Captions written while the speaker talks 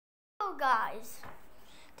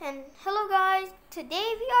Hello guys,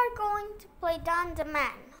 today we are going to play Don the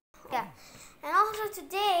Man. Yeah, and also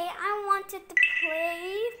today I wanted to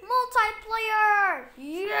play multiplayer.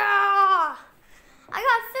 Yeah, I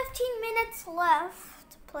got 15 minutes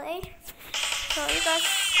left to play, so you guys,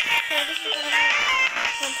 this is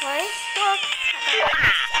gonna play. Well,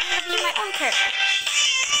 I'm gonna be my own character.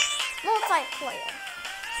 Multiplayer.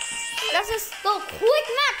 Let's just go quick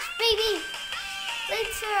match, baby.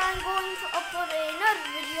 Later, I'm going to upload another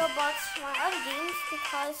video about my other games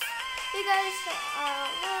because you guys are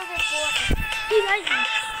a little bit bored. You guys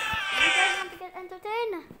want to get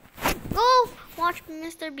entertained? Go watch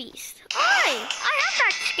Mr. Beast. I have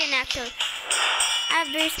that skin actually. I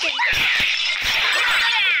have their skin.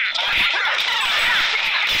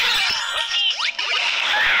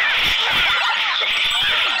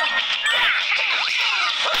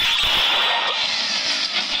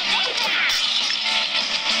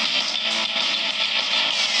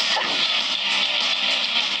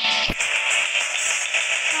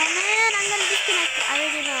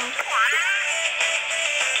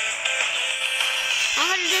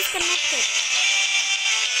 Disconnected.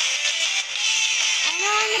 I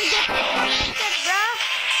know I'm gonna get disconnected, bro.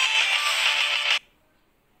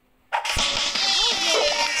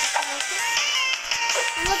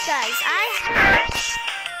 And look, guys, I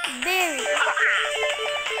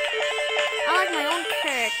like my own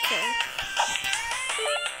character.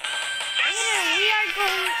 We are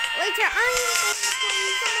going later. I'm going to play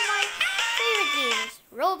some of my favorite games,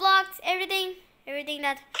 Roblox, everything that we're doing.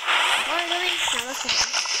 Now let's go.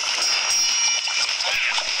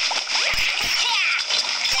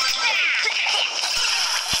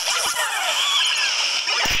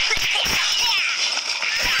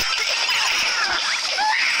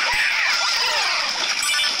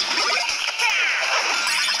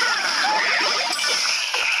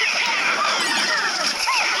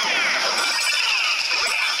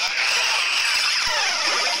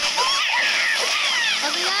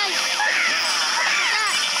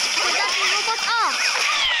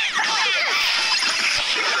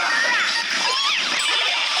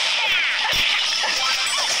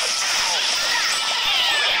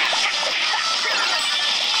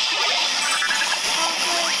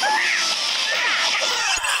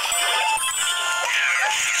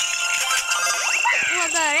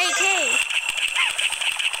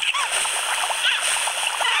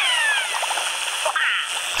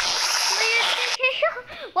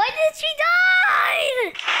 Why did she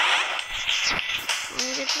die?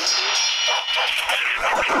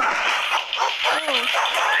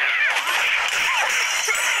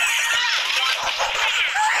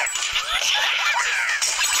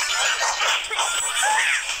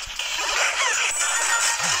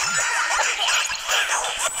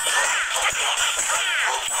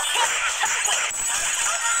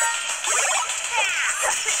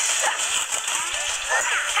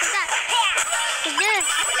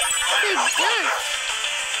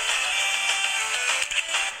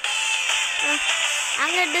 I'm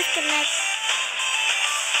gonna disconnect.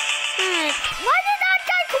 Why did that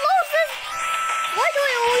guy close this? Why do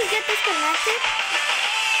I always get disconnected?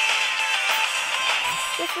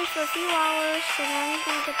 Just wait for a few hours and then I'm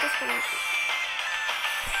gonna get disconnected.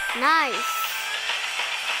 Nice.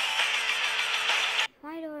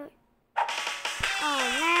 Why do I? Oh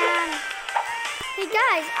man. Hey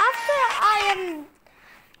guys,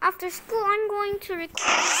 after school, I'm going to record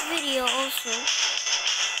this video also.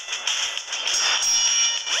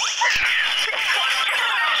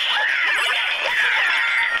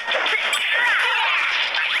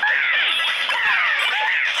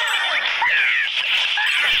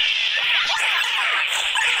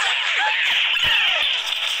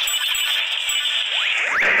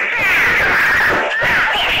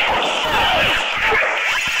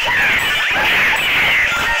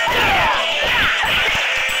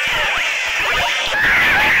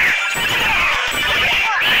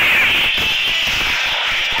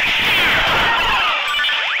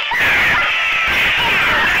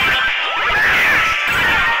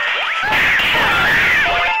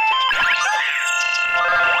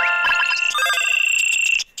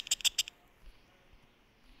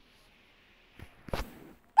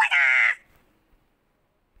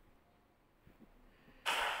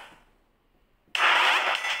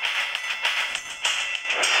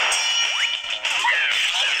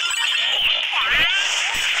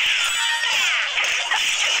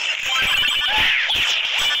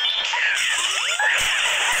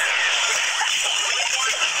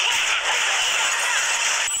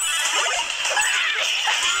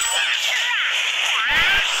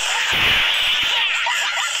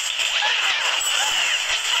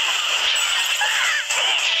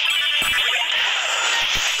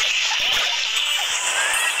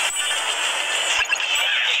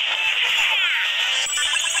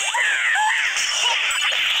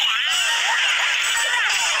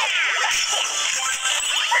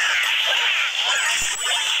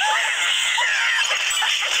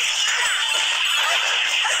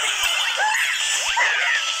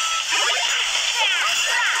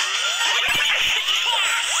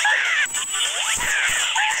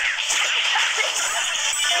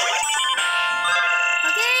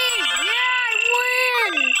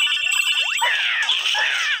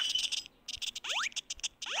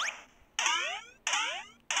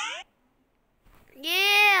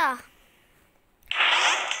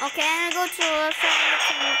 Okay, I'm gonna go to the left side.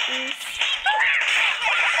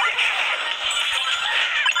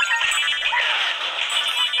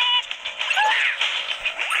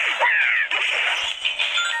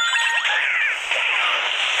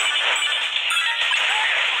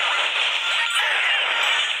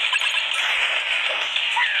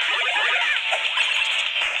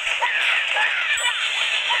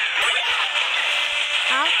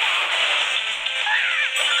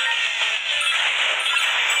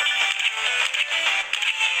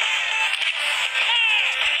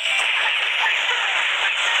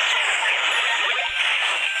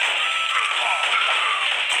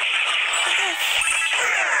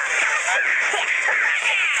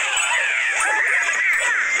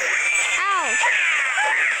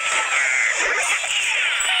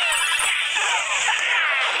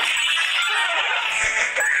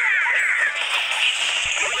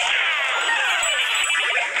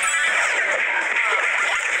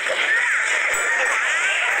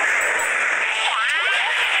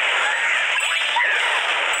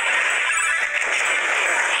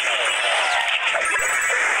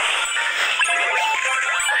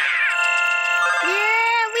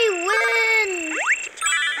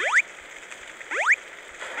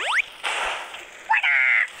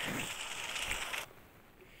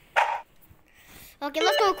 Okay,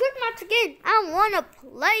 let's go quick match again. I want to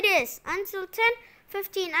play this until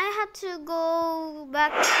 10:15. I have to go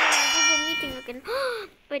back to my Google meeting again.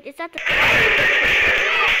 Wait, is that the...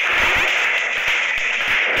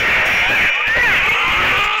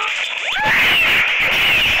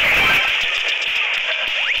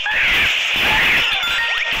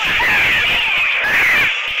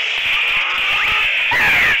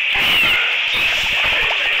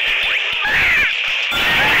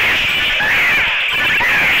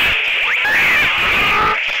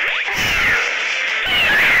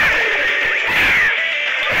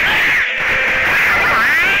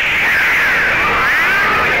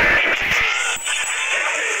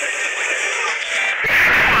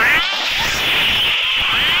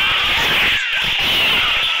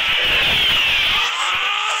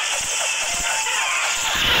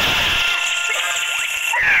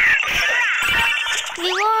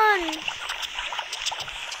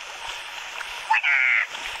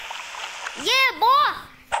 Yeah, boy!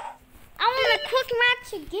 I want a quick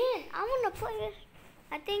match again. I want to play this.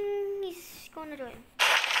 I think he's going to join.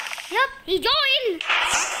 Yep, he joined!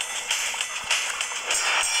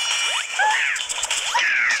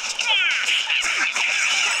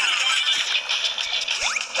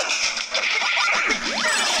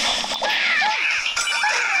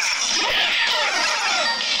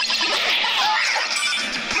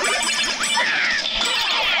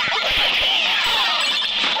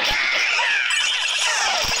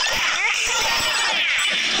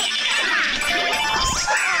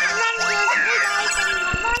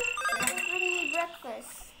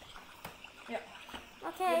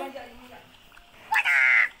 Okay.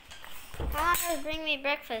 Hi, bring me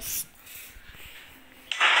breakfast.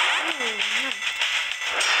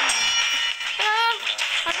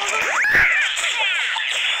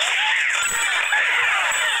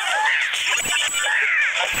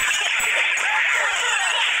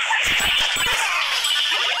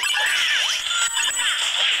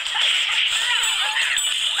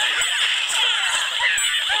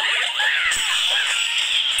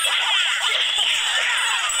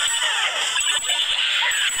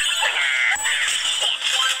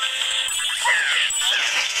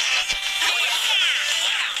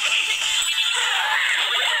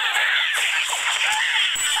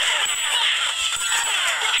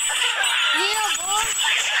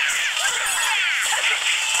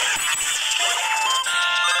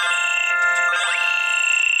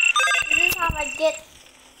 This is how I get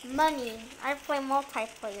money. I play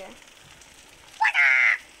multiplayer.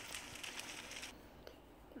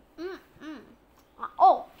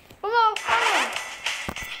 Oh, hello, hello.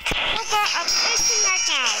 Okay, I'm fixing that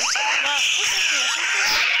now. Well, it's okay.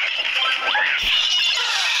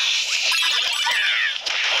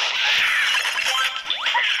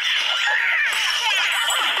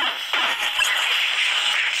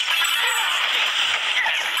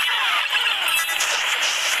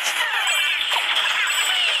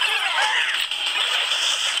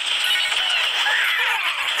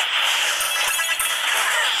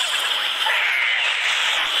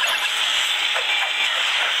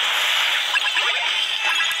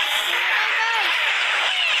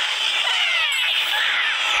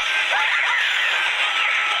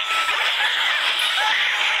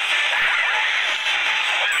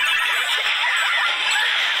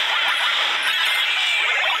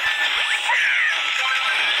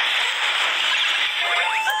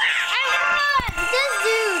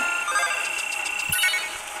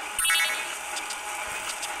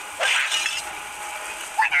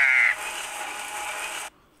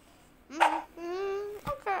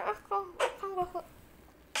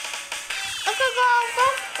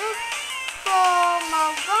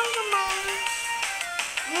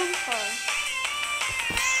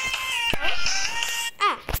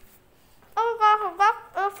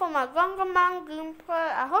 Mega Man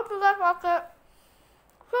gameplay. I hope you guys like it.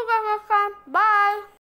 See you guys next time. Bye.